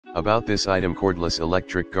About this item: cordless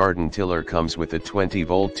electric garden tiller comes with a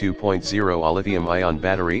 20-volt 2.0 lithium-ion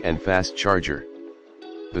battery and fast charger.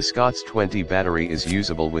 The Scott's 20 battery is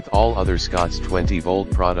usable with all other Scott's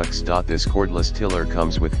 20-volt products. This cordless tiller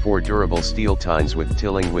comes with 4 durable steel tines with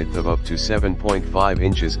tilling width of up to 7.5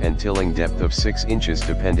 inches and tilling depth of 6 inches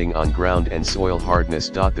depending on ground and soil hardness.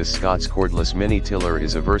 This Scott's cordless mini tiller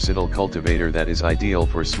is a versatile cultivator that is ideal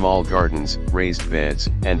for small gardens, raised beds,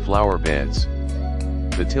 and flower beds.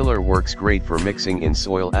 The tiller works great for mixing in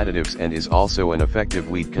soil additives and is also an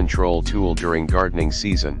effective weed control tool during gardening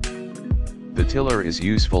season. The tiller is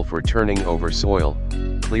useful for turning over soil,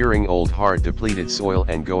 clearing old hard depleted soil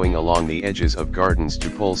and going along the edges of gardens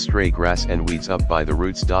to pull stray grass and weeds up by the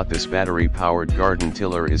roots. This battery-powered garden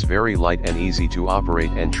tiller is very light and easy to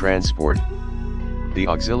operate and transport. The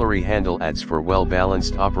auxiliary handle adds for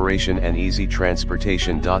well-balanced operation and easy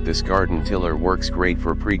transportation. This garden tiller works great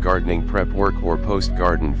for pre-gardening prep work or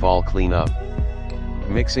post-garden fall cleanup.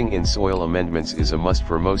 Mixing in soil amendments is a must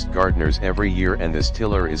for most gardeners every year, and this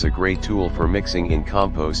tiller is a great tool for mixing in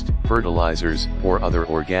compost, fertilizers, or other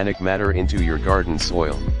organic matter into your garden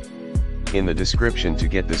soil. In the description to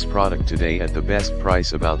get this product today at the best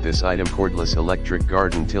price. About this item: cordless electric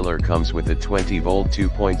garden tiller comes with a 20-volt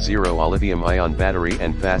 2.0 lithium-ion battery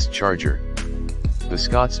and fast charger. The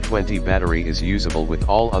Scott's 20 battery is usable with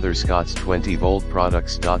all other Scott's 20-volt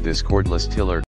products. This cordless tiller